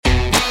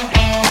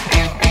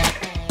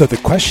So the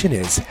question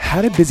is,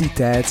 how do busy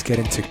dads get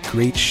into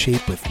great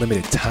shape with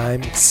limited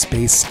time,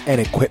 space,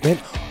 and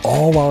equipment,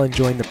 all while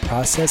enjoying the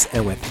process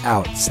and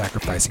without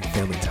sacrificing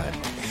family time?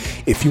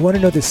 If you want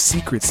to know the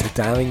secrets to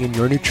dialing in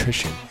your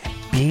nutrition,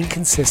 being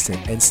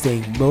consistent, and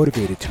staying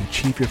motivated to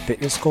achieve your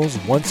fitness goals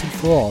once and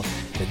for all,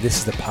 then this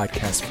is the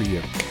podcast for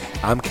you.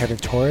 I'm Kevin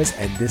Torres,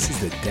 and this is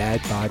the Dad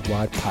Bod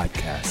Wad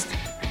Podcast.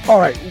 All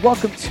right,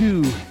 welcome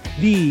to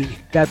the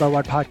Dad Bod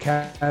Wad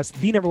Podcast,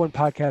 the number one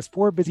podcast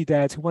for busy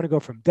dads who want to go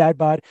from dad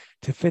bod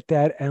to fit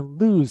dad and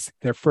lose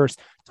their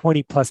first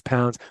 20 plus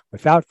pounds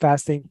without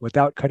fasting,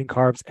 without cutting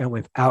carbs, and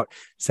without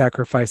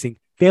sacrificing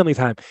family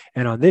time.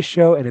 And on this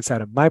show and inside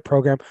of my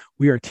program,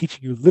 we are teaching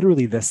you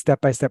literally the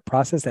step-by-step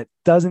process that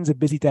dozens of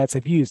busy dads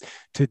have used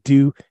to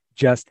do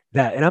just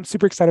that. And I'm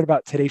super excited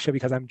about today's show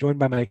because I'm joined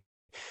by my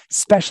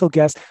special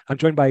guest. I'm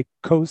joined by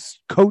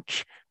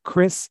Coach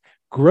Chris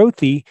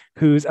Grothe,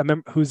 who's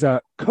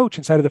a coach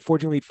inside of the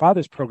Forging Elite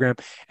Fathers program.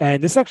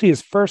 And this is actually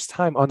his first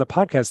time on the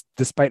podcast,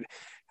 despite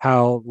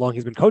how long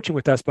he's been coaching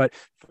with us. But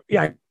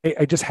yeah,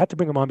 I just had to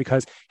bring him on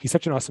because he's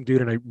such an awesome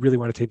dude. And I really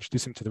wanted to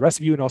introduce him to the rest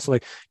of you and also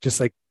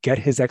just get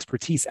his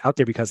expertise out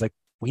there because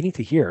we need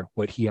to hear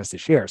what he has to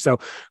share. So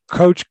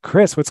Coach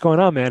Chris, what's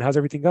going on, man? How's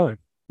everything going?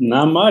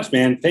 Not much,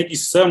 man. Thank you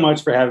so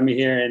much for having me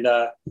here. And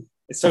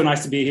it's so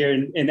nice to be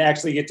here and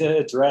actually get to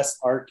address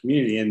our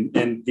community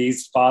and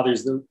these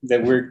fathers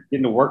that we're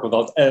getting to work with.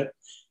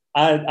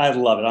 I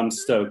love it. I'm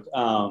stoked.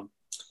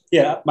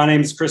 My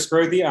name is Chris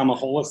Grothe. I'm a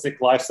holistic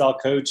lifestyle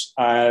coach.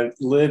 I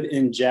live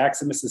in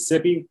Jackson,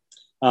 Mississippi.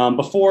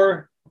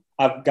 Before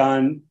I've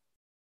gone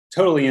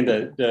totally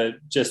into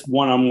just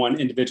one-on-one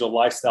individual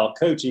lifestyle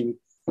coaching,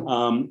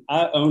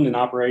 I owned and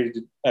operated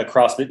a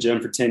CrossFit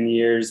gym for 10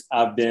 years.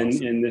 I've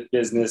been in this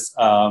business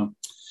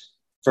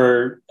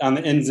for on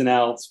the ins and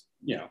outs,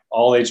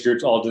 all age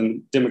groups, all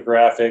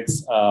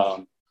demographics.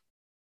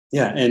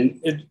 And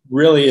it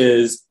really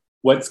is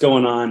what's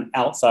going on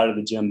outside of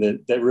the gym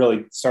that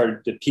really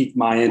started to pique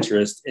my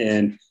interest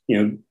and,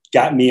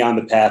 got me on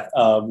the path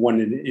of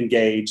wanting to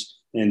engage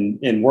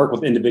and work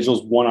with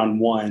individuals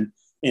one-on-one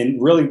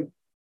and really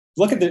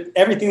look at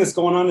everything that's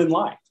going on in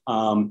life.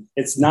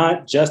 It's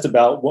not just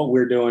about what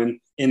we're doing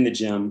in the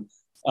gym,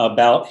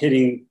 about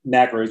hitting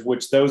macros,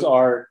 which those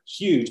are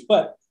huge,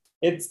 but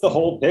it's the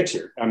whole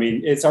picture. I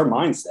mean, it's our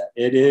mindset.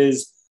 It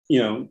is,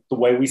 the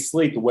way we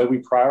sleep, the way we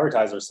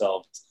prioritize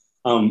ourselves,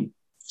 and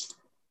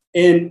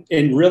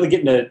really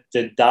getting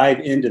to dive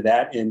into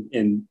that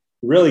and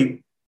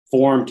really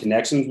form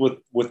connections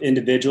with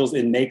individuals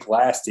and make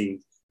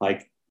lasting,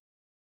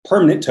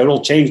 permanent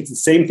total change. It's the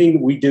same thing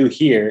that we do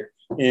here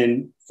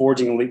in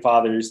Forging Elite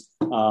Fathers.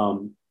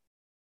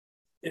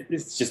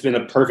 It's just been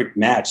a perfect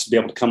match to be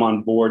able to come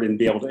on board and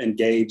be able to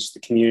engage the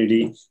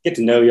community, get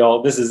to know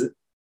y'all.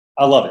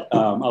 I love it.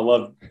 I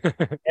love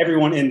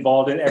everyone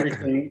involved in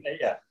everything.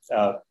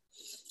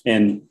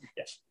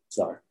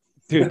 Sorry.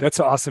 Dude, that's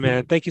awesome,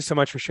 man. Thank you so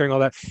much for sharing all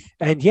that.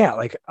 And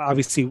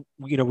obviously,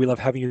 we love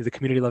having you. The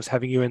community loves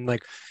having you. And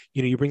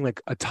you bring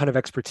a ton of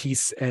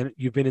expertise and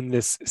you've been in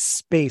this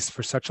space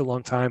for such a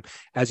long time,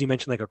 as you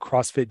mentioned, a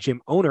CrossFit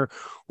gym owner,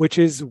 which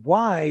is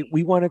why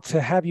we wanted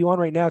to have you on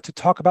right now to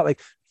talk about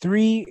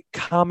 3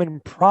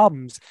 common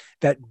problems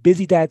that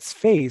busy dads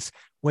face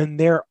when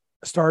they're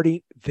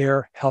starting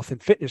their health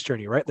and fitness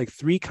journey, right?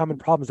 3 common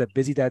problems that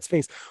busy dads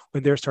face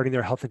when they're starting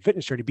their health and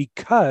fitness journey,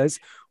 because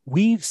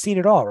we've seen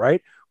it all,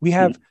 right? We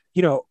have,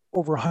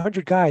 over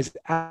 100 guys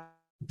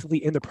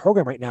actively in the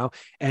program right now.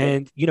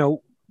 And,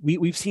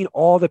 we've seen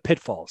all the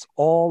pitfalls,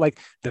 all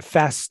the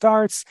fast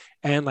starts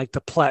and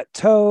the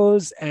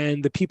plateaus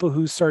and the people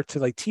who start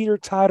to teeter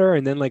totter.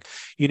 And then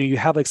you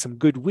have some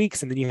good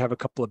weeks and then you have a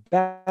couple of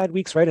bad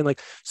weeks. Right. And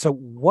so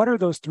what are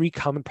those 3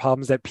 common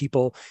problems that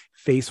people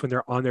face when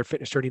they're on their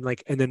fitness journey?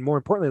 And then more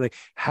importantly,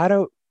 how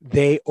do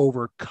they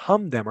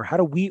overcome them, or how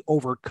do we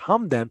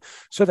overcome them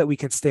so that we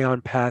can stay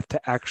on path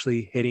to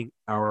actually hitting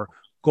our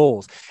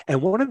goals?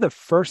 And one of the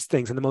first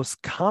things and the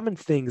most common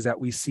things that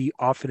we see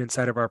often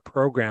inside of our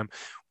program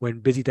when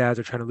busy dads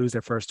are trying to lose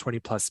their first 20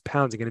 plus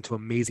pounds and get into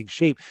amazing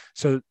shape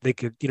so they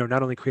could,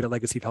 not only create a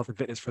legacy of health and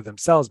fitness for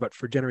themselves, but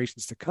for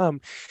generations to come,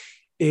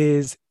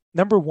 is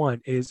number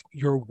 1 is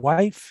your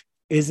wife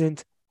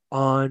isn't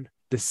on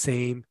the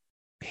same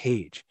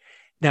page.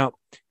 Now,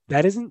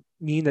 that doesn't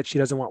mean that she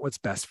doesn't want what's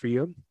best for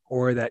you,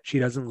 or that she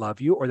doesn't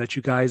love you, or that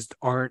you guys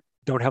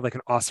don't have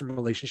an awesome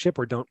relationship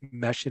or don't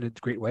mesh in a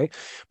great way.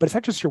 But it's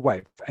not just your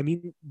wife. I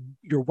mean,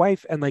 your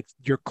wife and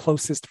your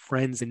closest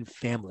friends and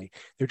family,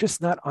 they're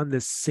just not on the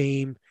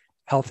same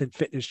health and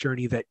fitness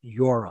journey that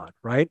you're on,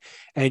 right?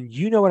 And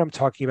you know what I'm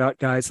talking about,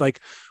 guys.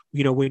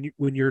 When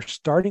you're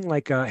starting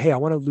hey, I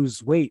want to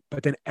lose weight,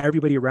 but then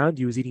everybody around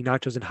you is eating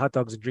nachos and hot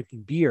dogs and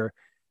drinking beer.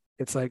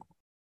 It's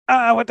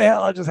what the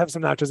hell? I'll just have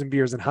some nachos and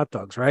beers and hot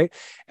dogs, right?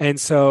 And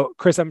so,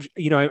 Chris, I'm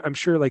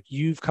sure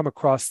you've come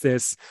across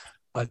this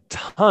a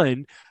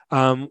ton.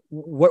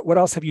 What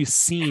else have you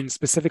seen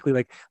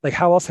specifically?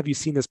 How else have you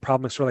seen this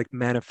problem sort of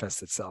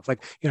manifest itself?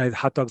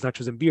 Hot dogs,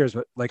 nachos, and beers,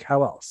 but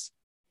how else?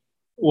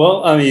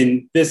 Well, I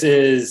mean, this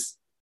is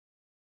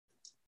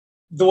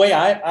the way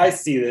I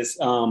see this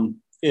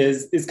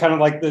is kind of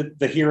like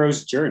the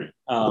hero's journey.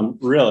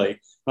 Really,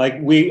 like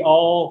we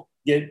all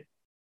get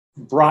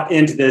brought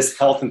into this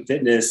health and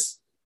fitness,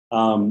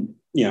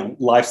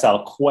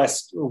 lifestyle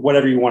quest or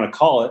whatever you want to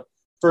call it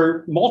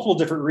for multiple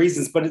different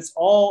reasons, but it's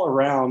all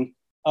around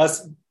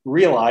us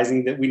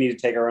realizing that we need to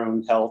take our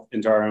own health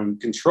into our own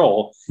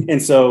control.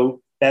 And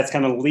so that's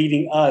kind of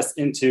leading us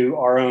into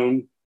our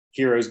own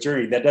hero's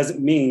journey. That doesn't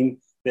mean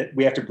that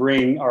we have to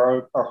bring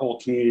our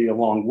whole community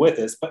along with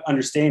us, but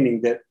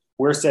understanding that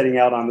we're setting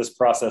out on this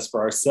process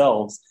for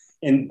ourselves.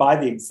 And by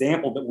the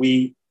example that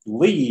we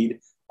lead,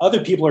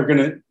 other people are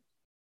going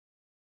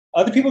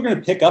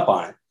to pick up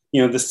on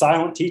it. The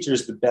silent teacher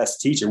is the best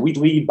teacher. We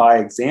lead by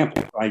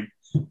example. Like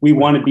we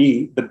want to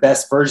be the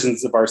best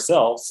versions of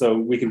ourselves so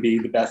we can be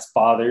the best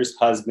fathers,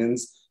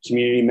 husbands,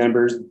 community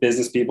members,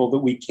 business people that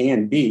we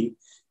can be.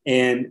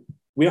 And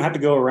we don't have to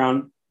go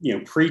around,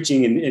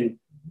 preaching and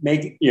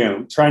make,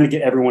 trying to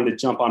get everyone to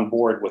jump on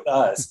board with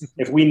us.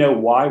 If we know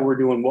why we're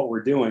doing what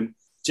we're doing,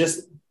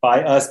 just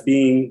by us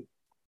being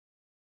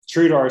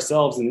true to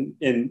ourselves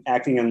and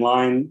acting in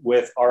line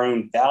with our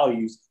own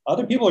values,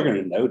 other people are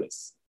going to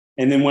notice.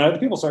 And then when other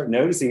people start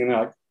noticing and they're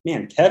like,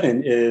 man,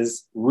 Kevin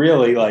is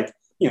really like,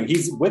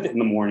 he's with it in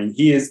the morning.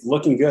 He is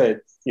looking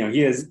good.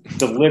 He is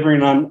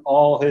delivering on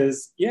all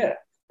his,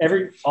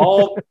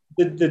 all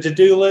the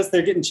to-do list.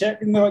 They're getting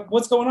checked and they're like,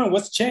 what's going on?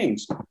 What's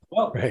changed?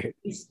 Well, right.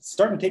 He's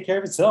starting to take care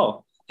of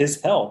himself,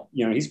 his health.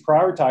 He's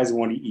prioritizing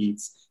what he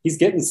eats. He's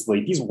getting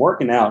sleep. He's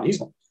working out.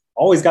 He's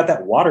always got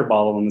that water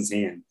bottle in his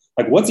hand.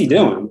 Like, what's he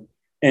doing?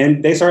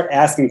 And they start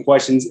asking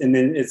questions. And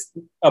then it's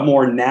a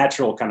more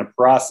natural kind of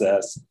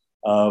process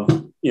of,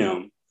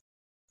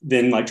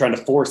 than like trying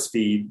to force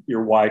feed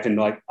your wife and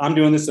like, I'm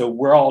doing this, so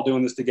we're all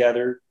doing this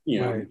together,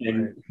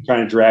 and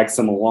trying to drag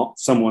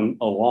someone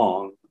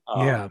along.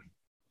 Yeah,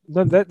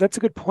 no, that's a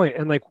good point.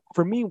 And like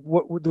for me,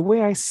 the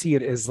way I see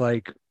it is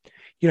like,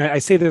 I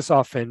say this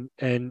often,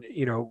 and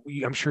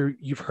I'm sure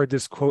you've heard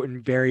this quote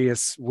in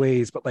various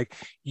ways, but like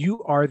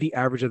you are the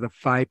average of the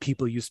 5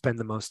 people you spend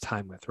the most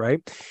time with,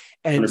 right?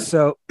 And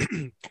so,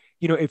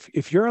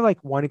 if you're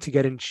like wanting to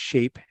get in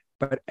shape,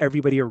 but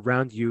everybody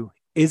around you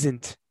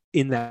isn't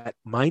in that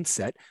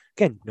mindset,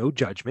 again, no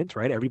judgment,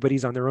 right?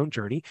 Everybody's on their own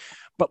journey.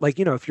 But like,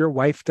 if your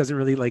wife doesn't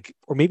really like,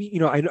 or maybe,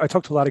 I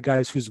talk to a lot of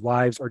guys whose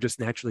wives are just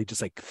naturally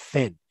just like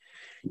thin,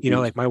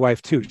 like my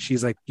wife too.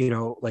 She's like,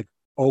 like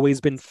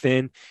always been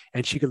thin,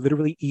 and she could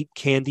literally eat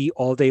candy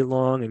all day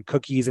long and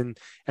cookies. And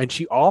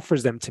she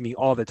offers them to me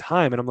all the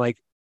time. And I'm like,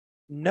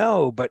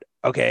 no, but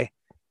okay.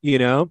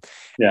 Yeah.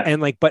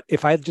 And like, but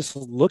if I just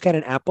look at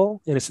an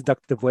apple in a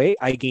seductive way,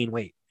 I gain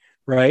weight.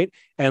 Right.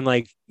 And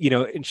like,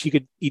 and she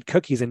could eat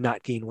cookies and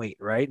not gain weight.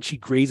 Right. And she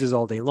grazes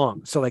all day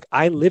long. So like,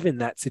 I live in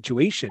that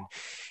situation.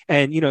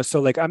 And,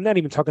 so like, I'm not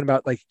even talking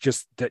about like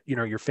just that,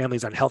 your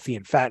family's unhealthy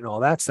and fat and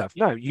all that stuff.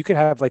 No, you could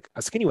have like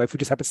a skinny wife who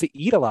just happens to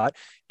eat a lot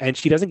and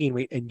she doesn't gain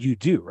weight and you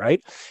do.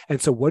 Right. And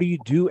so what do you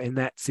do in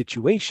that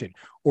situation?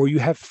 Or you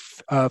have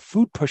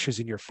food pushers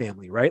in your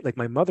family, right? Like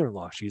my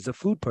mother-in-law, she's a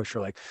food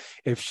pusher. Like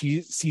if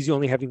she sees you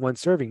only having one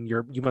serving,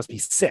 you must be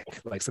sick.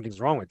 Like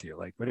something's wrong with you.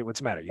 Like what's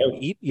the matter? You don't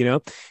eat,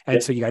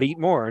 and so you got to eat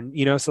more.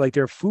 And, so like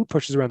there are food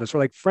pushers around us. Or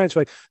like friends who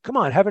are like, come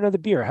on, have another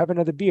beer,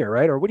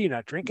 right? Or what are you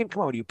not drinking?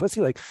 Come on, what are you pussy?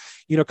 Like,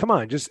 come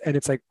on, and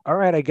it's like, all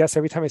right, I guess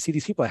every time I see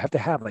these people, I have to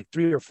have like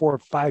 3 or 4 or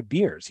 5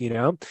 beers,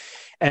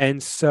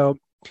 And so,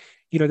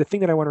 the thing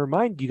that I want to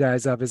remind you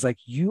guys of is like,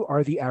 you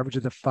are the average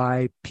of the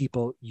 5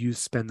 people you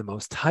spend the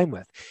most time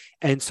with.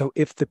 And so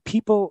if the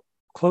people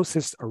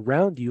closest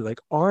around you, like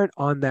aren't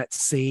on that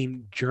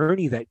same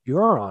journey that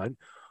you're on,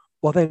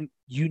 well, then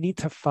you need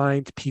to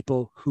find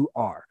people who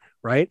are.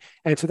 Right.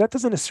 And so that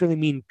doesn't necessarily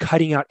mean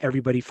cutting out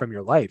everybody from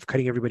your life,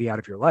 cutting everybody out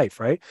of your life.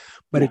 Right.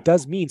 But it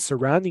does mean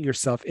surrounding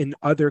yourself in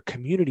other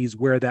communities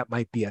where that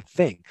might be a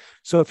thing.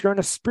 So if you're on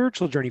a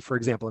spiritual journey, for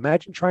example,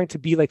 imagine trying to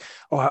be like,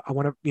 oh, I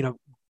want to,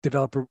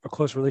 develop a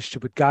close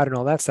relationship with God and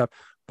all that stuff,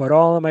 but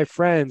all of my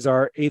friends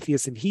are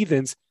atheists and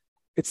heathens.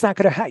 It's not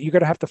going to happen. You're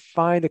going to have to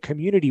find a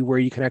community where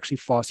you can actually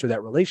foster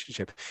that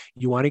relationship.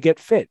 You want to get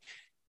fit.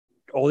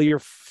 All of your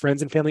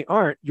friends and family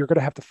aren't, you're going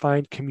to have to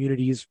find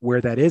communities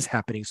where that is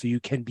happening so you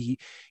can be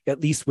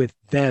at least with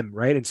them,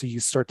 right? And so you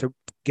start to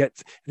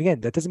get, and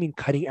again, that doesn't mean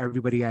cutting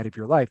everybody out of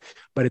your life,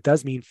 but it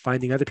does mean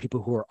finding other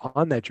people who are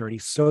on that journey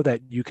so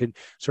that you can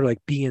sort of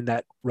like be in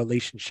that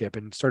relationship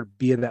and sort of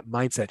be in that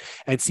mindset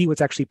and see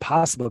what's actually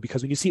possible.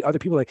 Because when you see other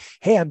people like,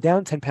 hey, I'm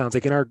down 10 pounds,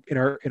 like in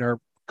our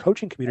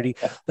coaching community,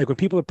 like when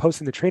people are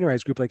posting the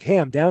Trainerize group, like, hey,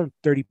 I'm down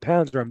 30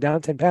 pounds or I'm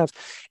down 10 pounds,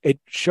 it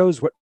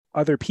shows what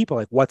other people,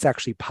 like what's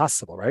actually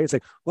possible, right? It's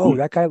like, whoa,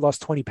 that guy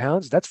lost 20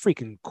 pounds. That's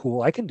freaking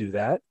cool. I can do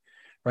that,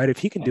 right? If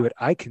he can do it,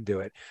 I can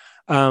do it.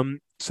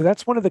 So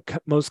that's one of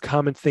the most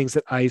common things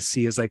that I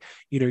see is like,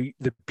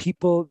 the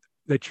people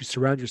that you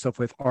surround yourself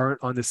with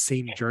aren't on the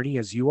same journey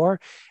as you are.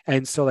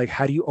 And so like,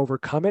 how do you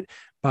overcome it?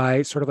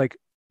 By sort of like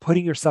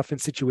putting yourself in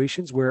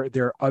situations where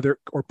there are other,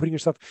 or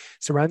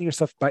surrounding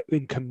yourself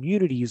in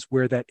communities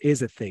where that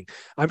is a thing.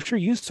 I'm sure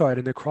you saw it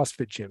in the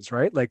CrossFit gyms,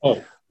 right? Like,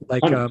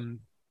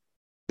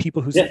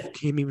 people who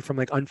came even from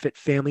like unfit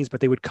families, but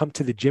they would come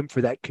to the gym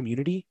for that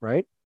community,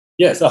 right?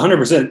 Yes,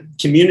 100%.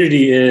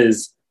 Community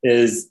is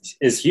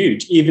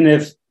huge. Even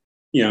if,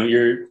 you know,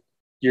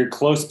 your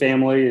close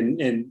family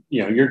and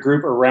you know, your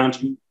group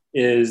around you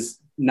is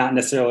not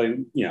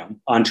necessarily, you know,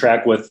 on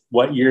track with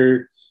what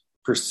you're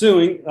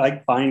pursuing,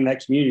 like finding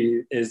that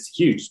community is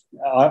huge.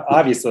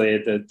 Obviously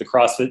at the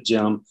CrossFit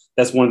gym,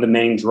 that's one of the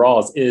main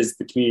draws is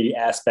the community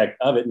aspect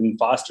of it and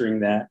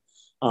fostering that.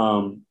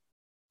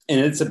 And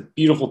it's a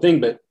beautiful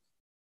thing, but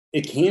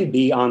it can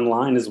be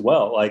online as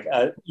well. Like,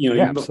 you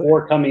know,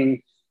 before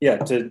coming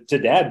to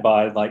Dad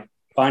Bod, like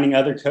finding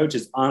other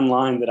coaches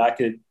online that I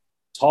could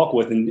talk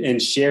with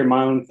and share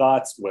my own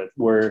thoughts with,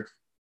 where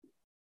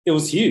it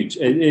was huge.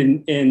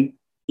 And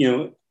you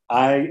know,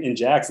 I and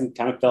Jackson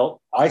kind of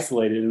felt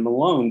isolated and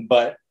alone,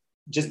 but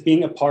just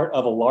being a part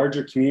of a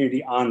larger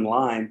community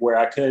online where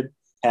I could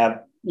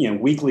have, you know,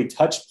 weekly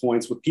touch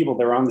points with people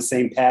that are on the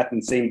same path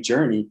and same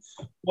journey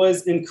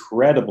was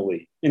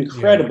incredibly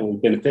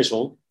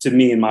beneficial to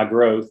me and my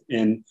growth.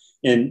 And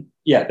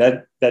yeah,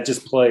 that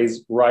just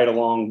plays right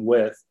along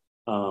with,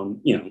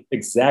 you know,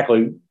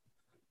 exactly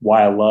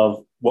why I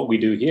love what we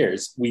do here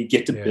is we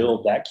get to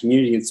build that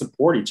community and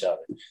support each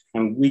other.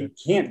 And we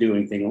can't do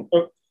anything.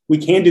 We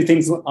can do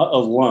things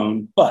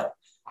alone, but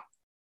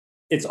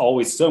it's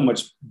always so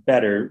much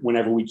better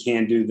whenever we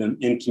can do them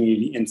in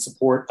community and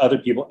support other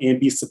people and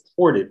be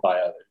supported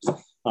by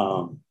others.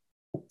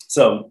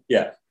 So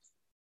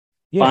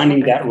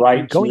finding that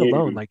right going community.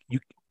 alone, like you.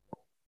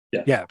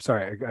 Yeah.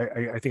 Sorry,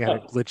 I think I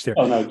had a glitch there.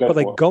 Oh no, but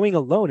like going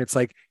alone, it's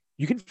like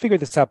you can figure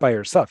this out by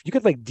yourself. You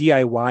could like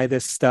DIY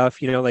this stuff.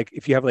 You know, like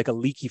if you have like a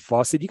leaky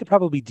faucet, you could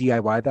probably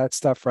DIY that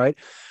stuff, right?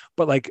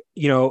 But like,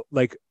 you know,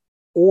 like,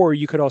 or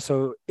you could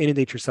also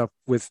inundate yourself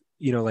with,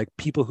 you know, like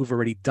people who've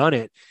already done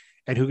it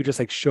and who could just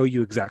like show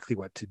you exactly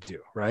what to do,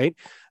 right?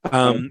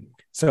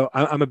 So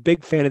I'm a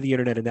big fan of the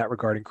internet in that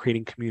regard and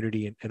creating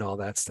community and all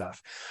that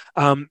stuff.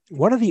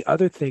 One of the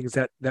other things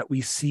that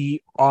we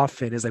see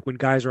often is like when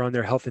guys are on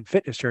their health and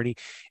fitness journey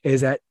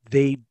is that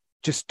they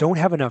just don't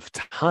have enough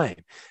time.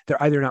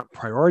 They're either not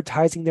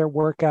prioritizing their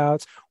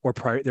workouts or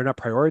they're not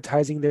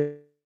prioritizing their,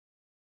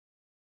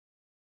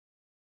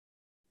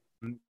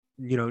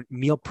 you know,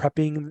 meal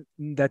prepping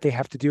that they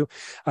have to do.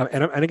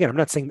 And again, I'm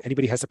not saying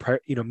anybody has to,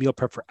 meal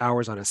prep for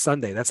hours on a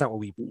Sunday. That's not what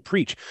we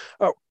preach.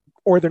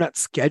 Or they're not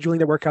scheduling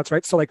their workouts,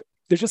 right? So like,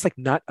 there's just like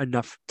not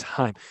enough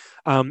time.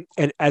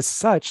 And as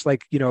such,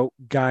 like, you know,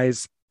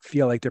 guys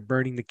feel like they're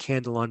burning the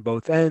candle on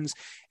both ends.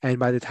 And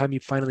by the time you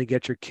finally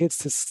get your kids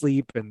to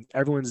sleep and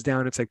everyone's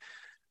down, it's like,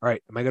 all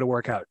right, am I going to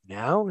work out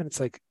now? And it's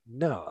like,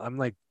 no,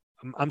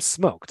 I'm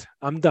smoked.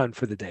 I'm done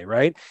for the day.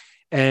 Right.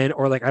 And,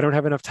 or like, I don't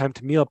have enough time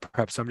to meal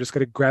prep. So I'm just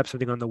going to grab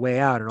something on the way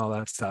out and all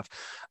that stuff.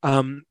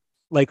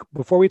 Like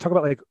before we talk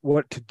about like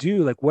what to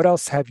do, like what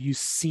else have you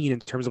seen in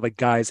terms of like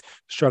guys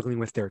struggling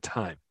with their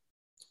time?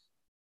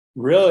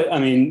 Really? I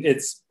mean,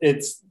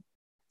 it's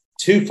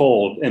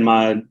twofold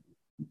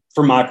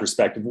from my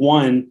perspective.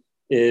 One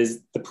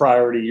is the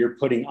priority you're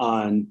putting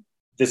on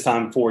this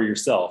time for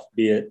yourself,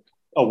 be it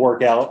a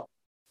workout,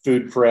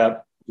 food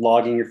prep,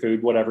 logging your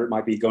food, whatever it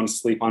might be, going to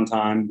sleep on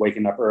time,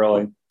 waking up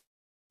early.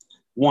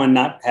 One,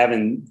 not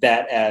having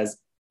that as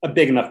a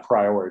big enough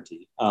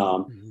priority,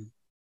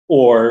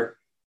 or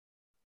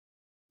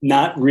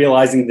not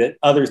realizing that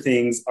other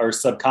things are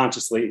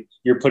subconsciously,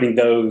 you're putting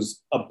those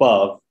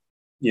above,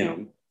 you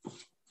know,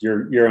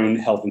 your own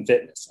health and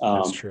fitness.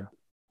 That's true.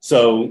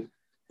 So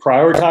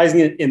prioritizing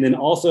it, and then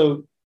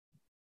also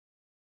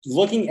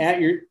looking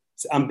at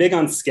I'm big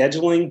on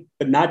scheduling,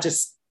 but not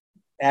just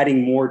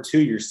adding more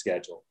to your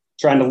schedule,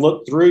 trying to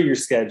look through your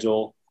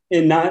schedule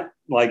and not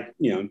like,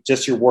 you know,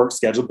 just your work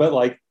schedule, but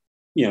like,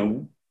 you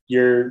know,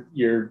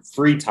 your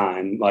free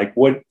time. Like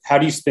how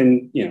do you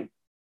spend, you know,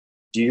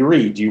 do you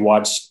read? Do you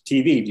watch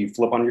TV? Do you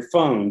flip on your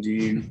phone? Do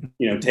you,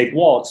 you know, take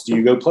walks? Do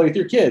you go play with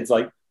your kids?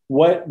 Like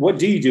what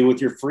do you do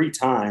with your free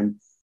time?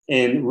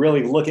 And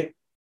really look at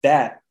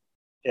that,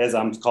 as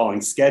I'm calling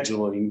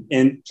scheduling,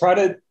 and try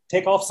to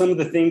take off some of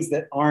the things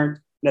that aren't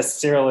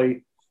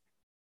necessarily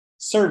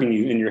serving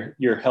you in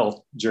your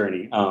health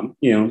journey.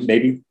 You know,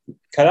 maybe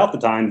cut out the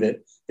time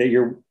that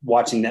you're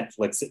watching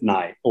Netflix at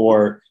night,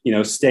 or, you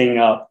know, staying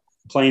up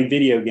playing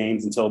video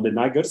games until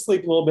midnight. Go to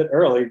sleep a little bit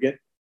earlier, get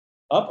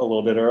up a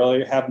little bit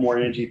earlier, have more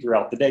energy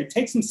throughout the day.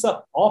 Take some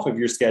stuff off of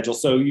your schedule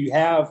so you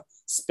have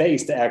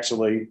space to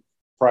actually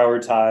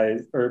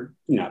prioritize, or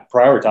not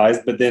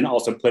prioritize, but then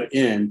also put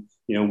in,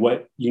 you know,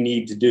 what you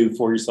need to do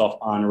for yourself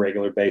on a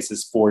regular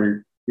basis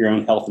for your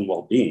own health and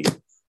well-being.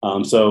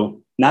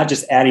 So not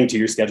just adding to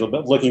your schedule,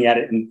 but looking at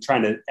it and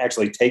trying to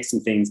actually take some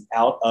things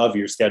out of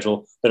your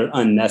schedule that are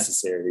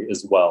unnecessary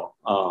as well.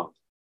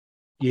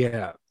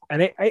 Yeah.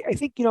 And I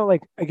think, you know,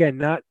 like,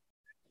 again,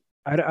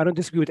 I don't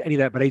disagree with any of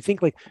that, but I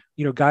think like,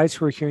 you know, guys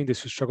who are hearing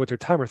this, who struggle with their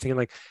time are thinking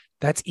like,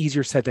 that's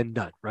easier said than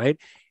done, right?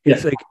 Yeah.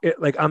 It's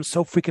like I'm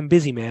so freaking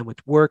busy, man,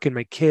 with work and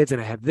my kids, and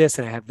I have this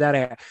and I have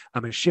that.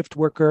 I'm a shift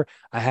worker.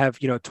 I have,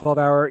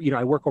 12-hour,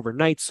 I work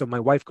overnight. So my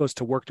wife goes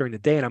to work during the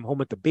day and I'm home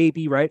with the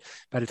baby, right?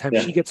 By the time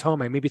Yeah. she gets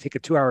home, I maybe take a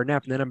 2-hour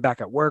nap and then I'm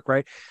back at work,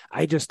 right?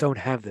 I just don't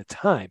have the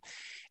time.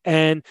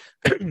 And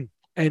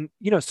and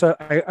so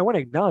I want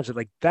to acknowledge that,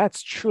 like,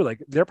 that's true.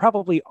 Like, there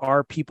probably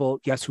are people,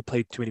 yes, who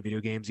play too many video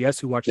games, yes,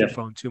 who watch their Yeah.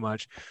 phone too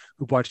much,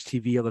 who watch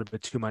TV a little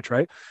bit too much,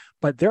 right?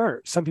 But there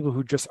are some people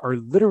who just are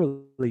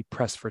literally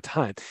pressed for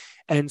time.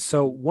 And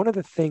so one of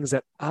the things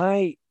that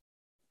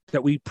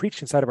we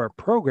preach inside of our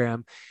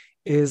program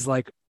is,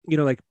 like,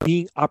 like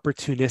being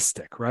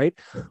opportunistic, right?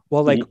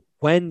 Well, like, Mhm.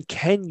 when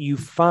can you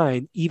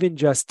find even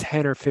just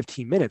 10 or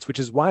 15 minutes, which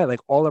is why,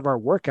 like, all of our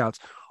workouts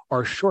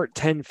are short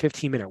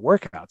 10-15 minute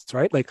workouts,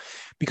 right? Like,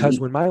 because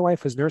Mhm. when my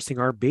wife was nursing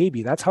our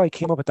baby, that's how I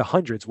came up with the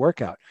hundreds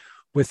workout,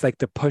 with like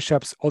the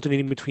push-ups,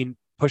 alternating between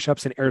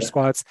push-ups and air Yeah.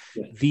 squats,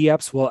 Yeah.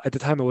 V-ups. Well, at the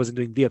time I wasn't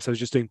doing V-ups. I was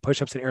just doing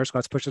push-ups and air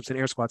squats, push-ups and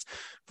air squats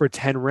for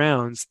 10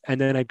 rounds.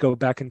 And then I'd go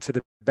back into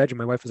the bedroom.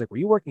 My wife was like, "Were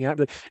you working out?" I'm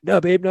like, "No,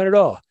 babe, not at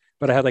all."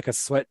 But I had like a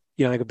sweat,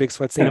 like a big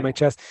sweat stain on my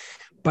chest.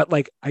 But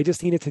like, I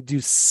just needed to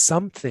do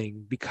something,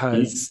 Mhm.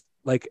 because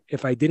like,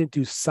 if I didn't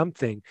do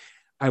something,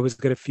 I was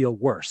going to feel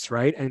worse,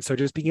 right? And so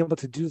just being able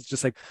to do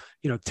just like,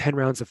 10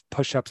 rounds of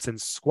push-ups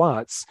and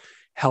squats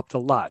helped a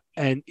lot.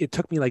 And it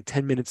took me like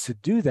 10 minutes to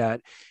do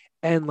that.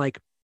 And like,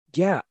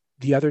 yeah,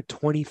 the other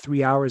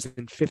 23 hours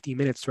and 50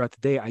 minutes throughout the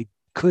day, I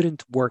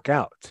couldn't work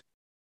out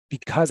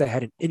because I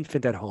had an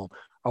infant at home,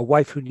 a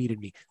wife who needed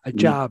me, a Mhm.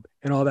 job,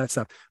 and all that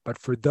stuff. But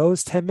for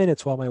those 10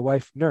 minutes while my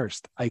wife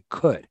nursed, I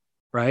could,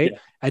 right? Yeah.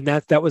 And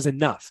that was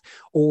enough.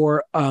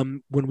 Or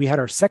when we had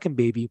our second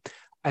baby,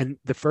 and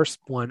the first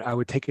one, I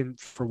would take in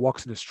for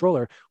walks in the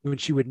stroller. When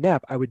she would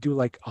nap, I would do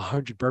like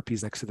 100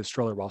 burpees next to the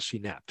stroller while she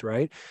napped,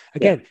 right? Yeah.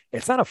 Again,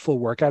 it's not a full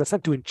workout. It's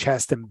not doing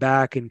chest and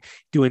back and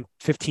doing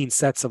 15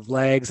 sets of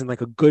legs and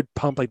like a good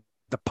pump, like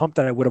the pump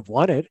that I would have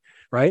wanted,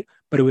 right?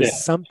 But it was Yeah.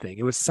 something.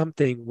 It was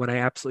something when I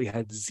absolutely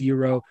had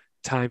zero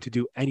time to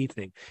do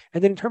anything.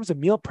 And then in terms of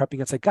meal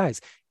prepping, it's like, guys,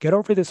 get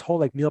over this whole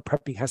like meal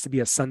prepping has to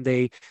be a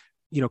Sunday,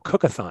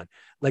 cookathon.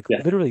 Like,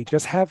 Yeah. literally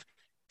just have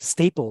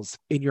staples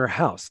in your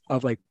house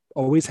of like,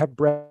 always have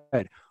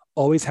bread,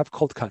 always have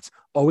cold cuts,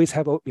 always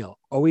have oatmeal,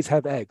 always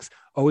have eggs,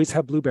 always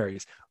have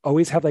blueberries,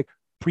 always have like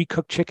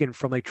pre-cooked chicken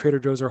from like Trader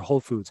Joe's or Whole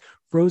Foods,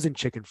 frozen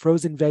chicken,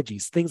 frozen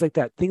veggies, things like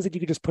that. Things that you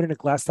could just put in a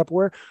glass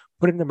Tupperware,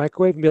 put it in the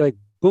microwave, and be like,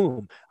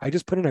 boom! I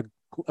just put in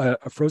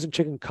a frozen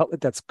chicken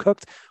cutlet that's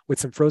cooked with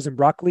some frozen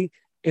broccoli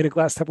in a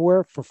glass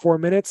Tupperware for 4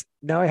 minutes.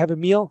 Now I have a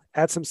meal.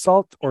 Add some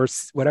salt or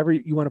whatever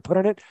you want to put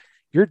on it.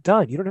 You're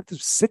done. You don't have to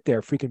sit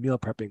there freaking meal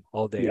prepping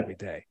all day Yeah. every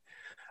day.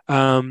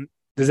 Um,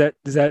 does that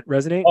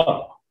resonate?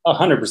 Oh,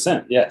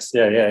 100%. Yes.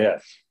 Yeah. Yeah. Yeah.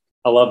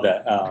 I love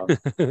that.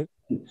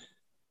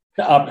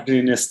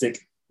 Opportunistic.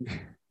 Yeah,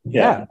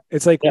 Yeah.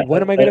 it's like, Yeah.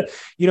 what am I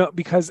gonna,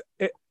 because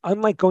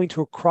unlike going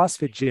to a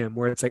CrossFit gym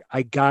where it's like,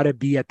 I gotta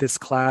be at this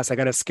class, I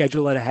gotta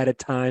schedule it ahead of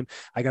time,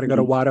 I gotta go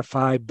to Mhm.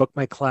 Wodify, book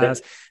my Yeah.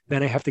 class,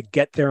 then I have to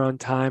get there on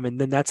time,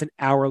 and then that's an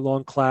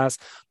hour-long class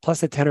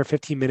plus the 10 or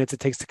 15 minutes it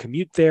takes to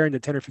commute there, and the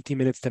 10 or 15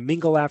 minutes to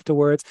mingle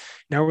afterwards.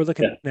 Now we're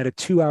looking Yeah. at a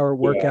 2-hour Yeah.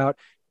 workout,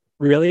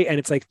 really, and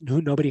it's like,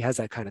 nobody has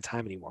that kind of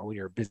time anymore when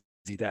you're a busy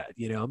dad.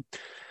 100%.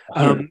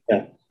 Um,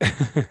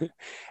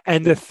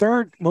 and the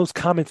third most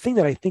common thing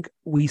that I think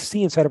we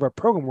see inside of our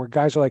program, where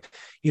guys are like,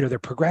 they're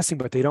progressing,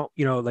 but they don't,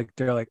 like,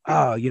 they're like,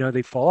 oh,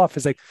 they fall off,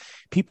 is like,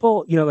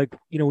 people, like,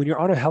 when you're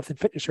on a health and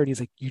fitness journey, is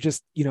like, you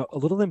just, a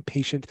little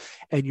impatient,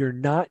 and you're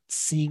not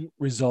seeing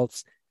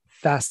results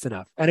fast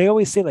enough. And I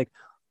always say, like,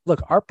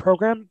 look, our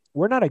program,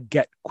 we're not a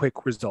get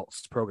quick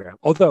results program,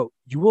 although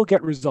you will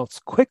get results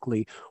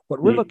quickly.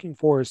 What we're Mhm. looking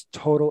for is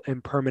total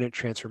and permanent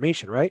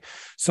transformation, right?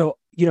 So,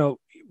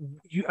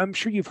 I'm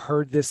sure you've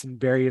heard this in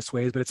various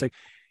ways, but it's like,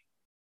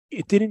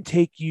 it didn't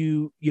take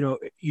you, you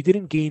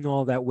didn't gain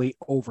all that weight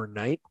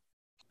overnight.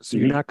 So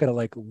you're Mhm. not going to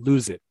like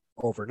lose it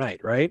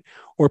overnight, right?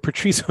 Or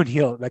Patrice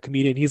O'Neill, that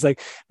comedian, he's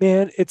like,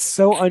 man, it's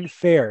so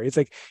unfair. It's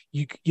like,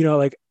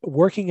 like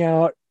working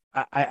out.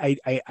 I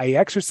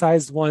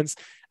exercised once.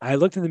 I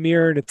looked in the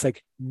mirror and it's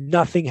like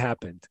nothing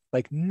happened,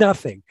 like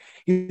nothing.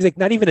 He's like,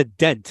 not even a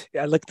dent.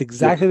 I looked Yeah.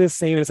 exactly the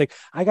same. And it's like,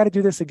 I got to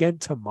do this again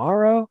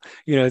tomorrow.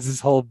 It's this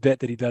whole bit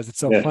that he does. It's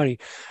so Yeah. funny.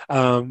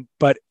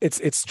 But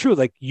it's true.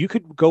 Like, you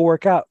could go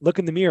work out, look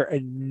in the mirror,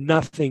 and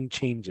nothing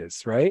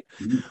changes, right?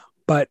 Mhm.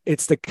 But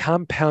it's the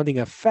compounding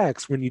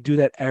effects when you do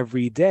that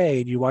every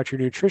day and you watch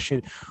your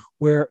nutrition,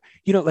 where,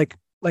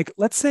 like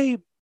let's say,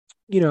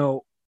 you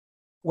know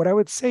what I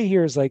would say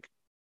here is, like,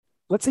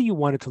 let's say you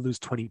wanted to lose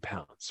 20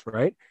 pounds,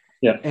 right?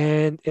 Yeah.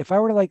 And if I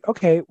were to, like,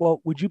 okay,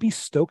 well, would you be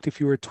stoked if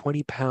you were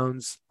 20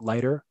 pounds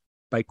lighter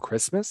by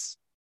Christmas?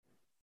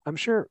 I'm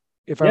sure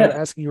if I were Yeah.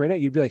 asking you right now,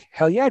 you'd be like,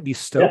 hell yeah, I'd be Yeah.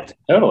 stoked,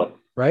 Totally.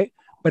 right?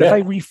 But if I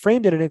Yeah.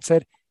 reframed it and it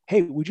said,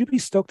 hey, would you be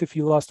stoked if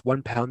you lost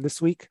 1 pound this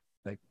week?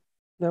 Like,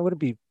 no, I wouldn't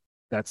be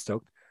that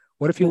stoked.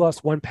 What if you Yeah.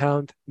 lost 1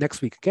 pound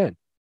next week again?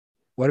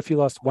 What if you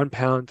lost 1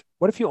 pound?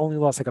 What if you only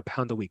lost like a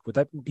pound a week? Would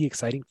that be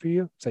exciting for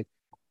you? It's like,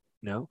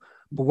 no.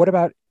 But what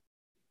about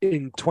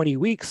in 20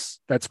 weeks,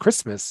 that's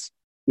Christmas.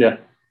 Yeah.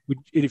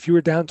 If you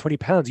were down 20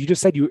 pounds, you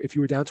just said if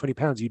you were down 20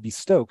 pounds, you'd be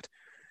stoked.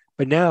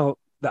 But now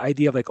the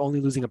idea of like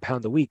only losing a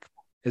pound a week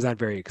is not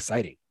very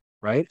exciting,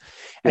 right?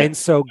 Yeah. And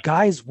so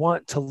guys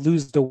want to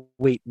lose the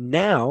weight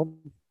now,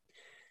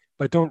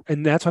 but don't.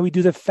 And that's why we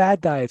do the fad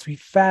diets. We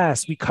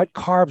fast, we cut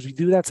carbs, we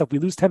do that stuff. We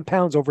lose 10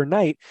 pounds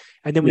overnight,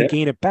 and then we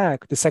gain it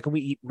back the second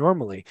we eat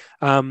normally.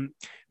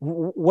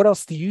 What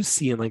else do you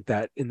see in like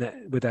that,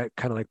 with that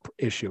kind of like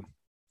issue?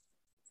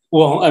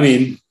 Well, I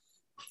mean,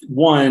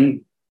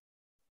 one,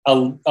 I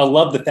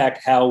love the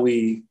fact how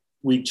we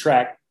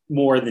track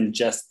more than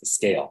just the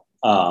scale.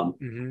 You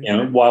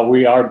know, while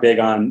we are big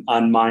on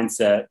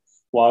mindset,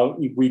 while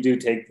we do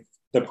take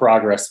the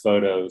progress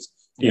photos,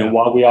 you know,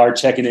 while we are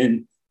checking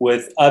in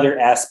with other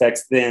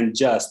aspects than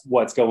just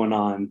what's going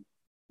on,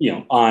 you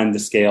know, on the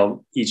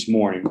scale each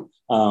morning.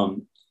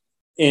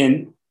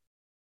 And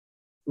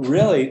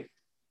really,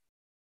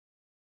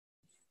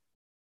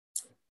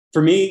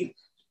 for me,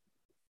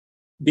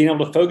 being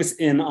able to focus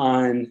in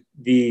on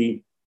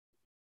the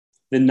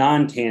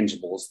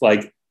non-tangibles,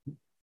 like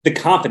the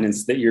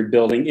confidence that you're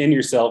building in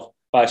yourself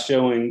by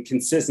showing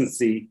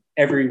consistency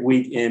every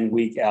week in,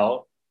 week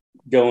out,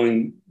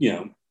 going, you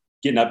know,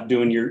 getting up,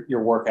 doing your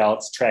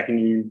workouts,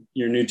 tracking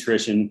your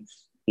nutrition,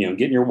 you know,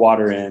 getting your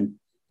water in.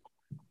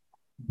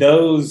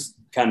 Those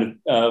kind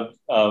of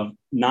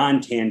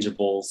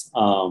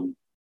non-tangibles,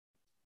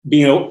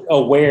 being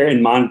aware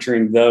and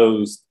monitoring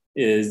those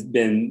has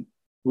been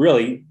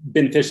really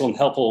beneficial and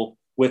helpful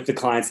with the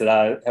clients that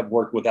I have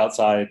worked with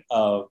outside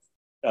of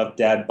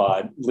Dad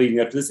Bod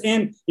leading up to this.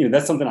 And, you know,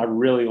 that's something I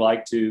really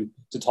like to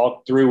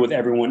talk through with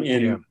everyone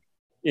in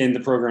the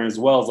program as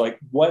well. Is like,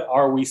 what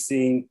are we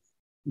seeing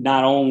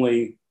not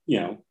only, you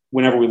know,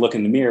 whenever we look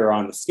in the mirror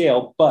on the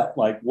scale, but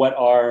like, what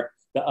are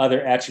the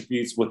other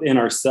attributes within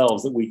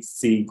ourselves that we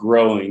see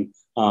growing,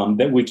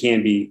 that we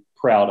can be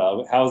proud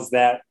of? How's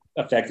that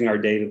affecting our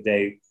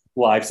day-to-day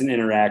lives and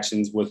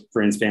interactions with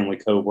friends, family,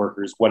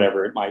 coworkers,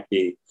 whatever it might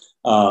be?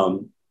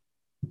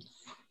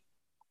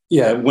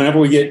 Whenever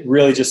we get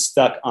really just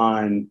stuck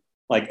on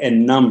like a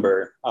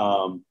number,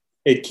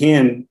 it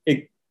can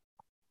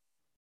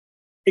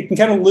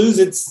kind of lose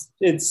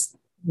its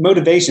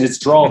motivation, its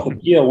draw of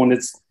appeal when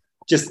it's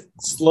just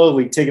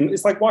slowly taking.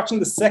 It's like watching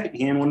the second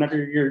hand whenever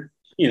you're,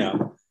 you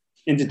know,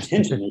 in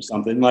detention or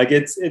something. Like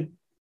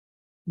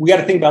we got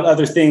to think about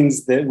other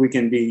things that we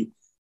can be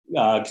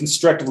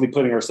constructively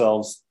putting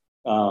ourselves,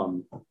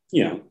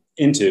 you know,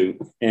 into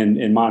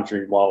and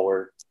monitoring while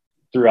we're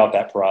throughout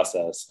that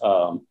process.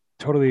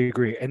 Totally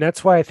agree. And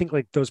that's why I think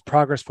like those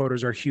progress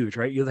photos are huge,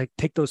 right? You like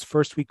take those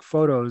first week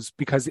photos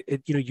because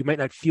you know, you might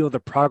not feel the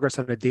progress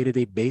on a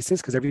day-to-day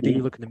basis because every day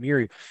you look in the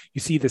mirror,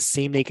 you see the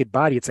same naked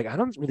body. It's like, I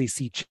don't really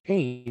see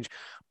change,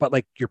 but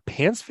like your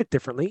pants fit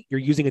differently. You're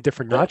using a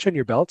different notch on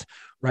your belt,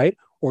 right?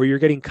 Or you're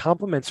getting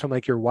compliments from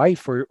like your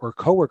wife or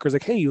coworkers,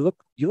 like, hey, you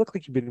look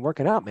like you've been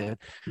working out, man.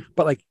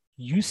 But like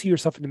you see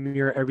yourself in the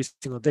mirror every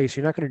single day. So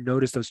you're not going to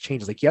notice those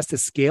changes. Like, yes, the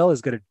scale is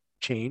going to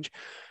change.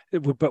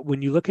 But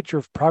when you look at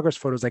your progress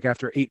photos, like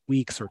after 8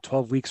 weeks or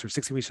 12 weeks or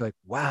 16 weeks, you're like,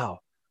 wow,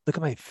 look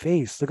at my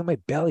face, look at my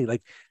belly.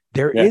 Like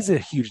there is a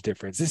huge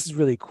difference. This is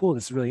really cool.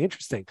 This is really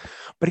interesting.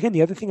 But again,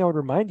 the other thing I would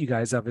remind you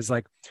guys of is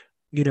like,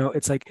 you know,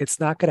 it's like, it's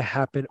not going to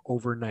happen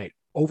overnight.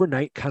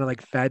 Overnight, kind of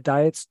like fad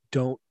diets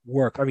don't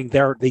work. I mean,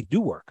 they do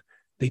work.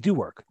 They do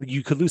work.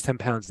 You could lose 10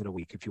 pounds in a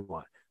week if you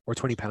want, or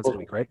 20 pounds in a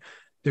week, right?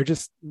 They're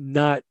just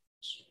not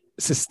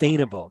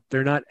sustainable.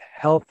 They're not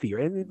healthy.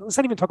 And let's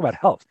not even talk about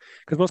health,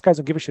 because most guys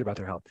don't give a shit about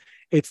their health.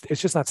 It's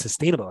just not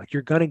sustainable. Like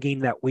you're going to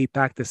gain that weight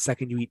back the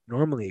second you eat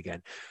normally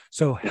again.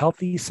 So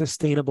healthy,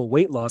 sustainable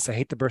weight loss, I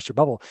hate to burst your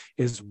bubble,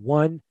 is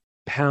 1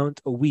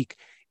 pound a week.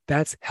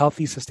 That's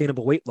healthy,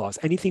 sustainable weight loss.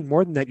 Anything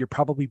more than that, you're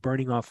probably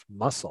burning off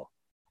muscle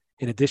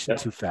in addition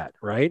to fat,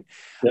 right?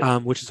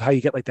 Which is how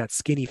you get like that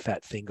skinny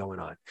fat thing going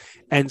on.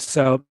 And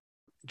so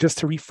just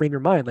to reframe your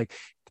mind, like,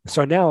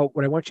 so now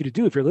what I want you to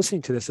do, if you're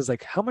listening to this, is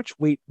like, how much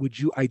weight would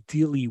you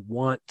ideally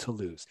want to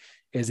lose?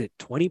 Is it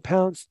 20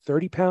 pounds,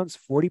 30 pounds,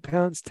 40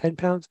 pounds, 10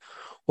 pounds?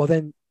 Well,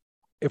 then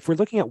if we're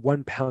looking at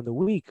 1 pound a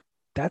week,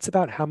 that's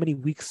about how many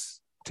weeks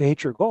to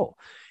hit your goal.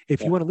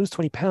 If you want to lose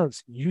 20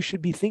 pounds, you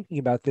should be thinking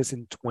about this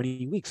in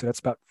 20 weeks. So that's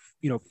about,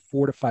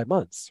 4 to 5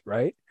 months,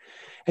 right?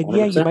 And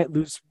 100%. You might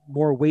lose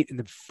more weight in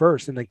the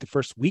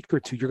first week or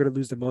two. You're going to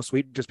lose the most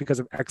weight just because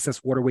of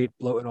excess water weight,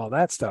 bloat, and all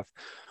that stuff.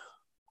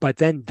 But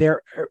then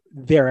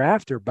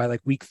thereafter, by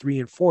like week 3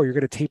 and 4, you're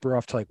going to taper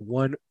off to like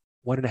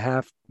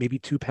 1.5, maybe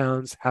 2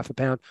 pounds, half a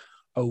pound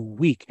a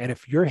week. And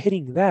if you're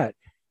hitting that,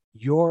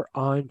 you're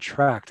on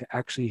track to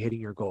actually hitting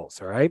your goals.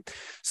 All right.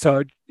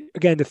 So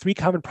again, the 3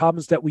 common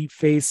problems that we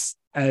face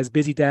as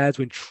busy dads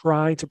when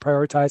trying to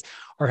prioritize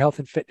our health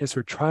and fitness,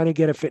 or trying to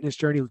get a fitness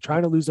journey,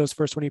 trying to lose those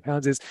first 20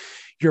 pounds, is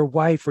your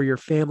wife or your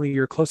family,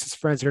 your closest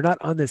friends, they're not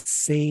on the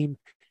same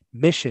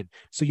mission.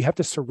 So you have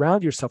to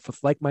surround yourself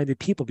with like-minded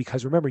people,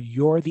 because remember,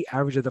 you're the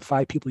average of the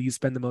 5 people you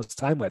spend the most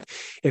time with.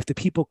 If the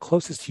people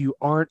closest to you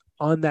aren't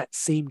on that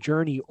same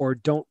journey or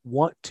don't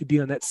want to be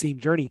on that same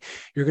journey,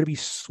 you're going to be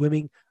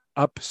swimming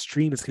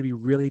upstream. It's going to be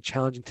really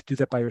challenging to do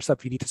that by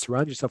yourself. You need to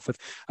surround yourself with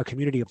a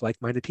community of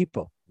like-minded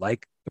people,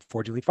 like the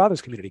Forging Lead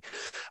Fathers community.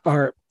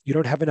 Or you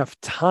don't have enough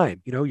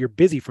time. You're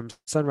busy from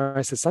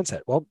sunrise to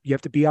sunset. Well, you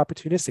have to be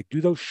opportunistic.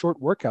 Do those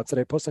short workouts that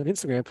I post on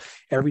Instagram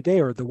every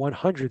day, or the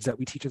 100s that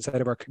we teach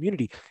inside of our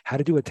community, how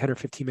to do a 10 or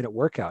 15-minute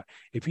workout.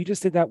 If you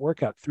just did that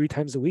workout 3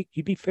 times a week,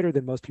 you'd be fitter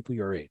than most people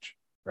your age,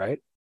 right?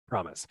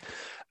 Promise.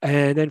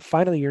 And then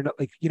finally, you're not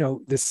like,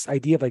 this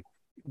idea of like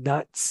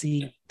not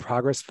seeing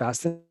progress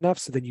fast enough,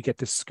 so then you get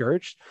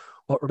discouraged.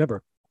 Well,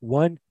 remember,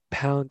 1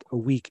 pound a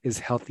week is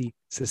healthy,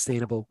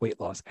 sustainable weight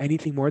loss.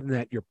 Anything more than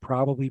that, you're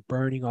probably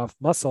burning off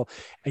muscle,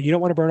 and you don't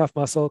want to burn off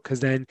muscle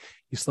because then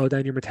you slow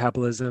down your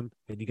metabolism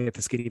and you get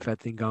the skinny fat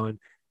thing going,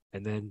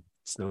 and then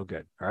it's no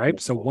good. All right.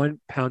 So 1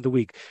 pound a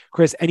week.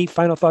 Chris, any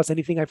final thoughts?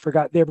 Anything I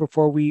forgot there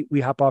before we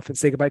hop off and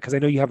say goodbye? Because I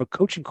know you have a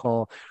coaching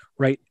call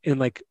right in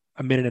like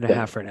a minute and a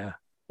half right now.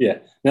 Yeah.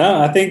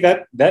 No, I think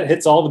that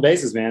hits all the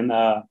bases, man.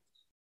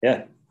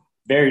 Yeah.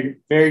 Very,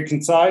 very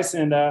concise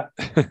and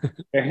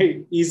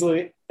very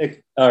easily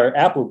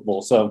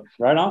applicable. So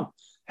right on.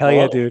 Hell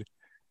yeah, dude.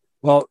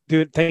 Well,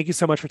 dude, thank you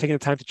so much for taking the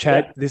time to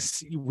chat. Yeah.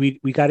 We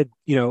got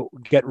to,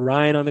 get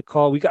Ryan on the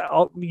call. We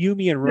got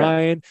me and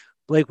Ryan,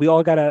 Blake, we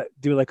all got to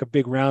do like a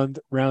big round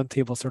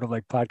table sort of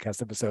like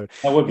podcast episode.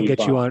 That would be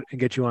fun.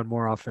 Get you on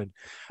more often.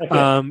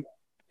 Okay.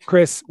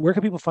 Chris, where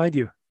can people find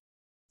you?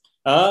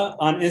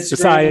 On Instagram.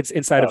 Besides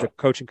inside of the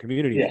coaching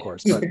community, of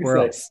course, but where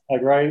else?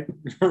 Like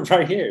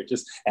right here,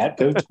 just at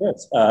Coach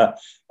Chris. Of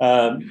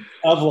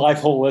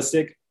Life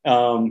Holistic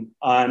on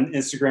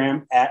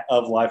Instagram, at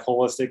Of Life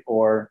Holistic,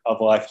 or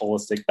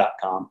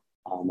oflifeholistic.com.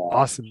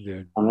 Awesome,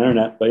 dude. On the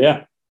internet. But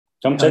yeah,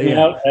 come check me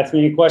out. Ask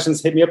me any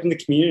questions. Hit me up in the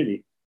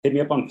community. Hit me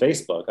up on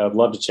Facebook. I'd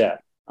love to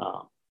chat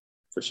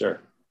for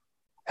sure.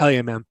 Hell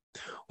yeah, man.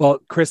 Well,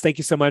 Chris, thank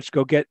you so much.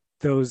 Go get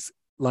those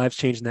lives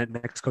changed in that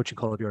next coaching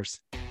call of yours.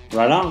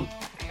 Right on.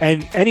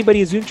 And anybody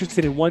who's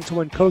interested in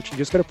one-to-one coaching,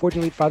 just go to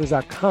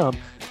forgingleadfathers.com,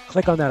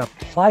 click on that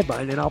apply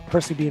button, and I'll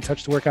personally be in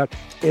touch to work out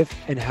if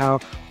and how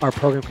our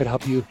program could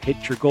help you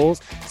hit your goals.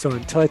 So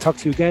until I talk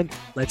to you again,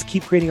 let's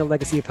keep creating a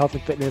legacy of health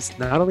and fitness,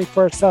 not only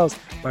for ourselves,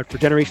 but for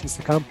generations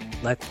to come.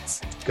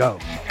 Let's go.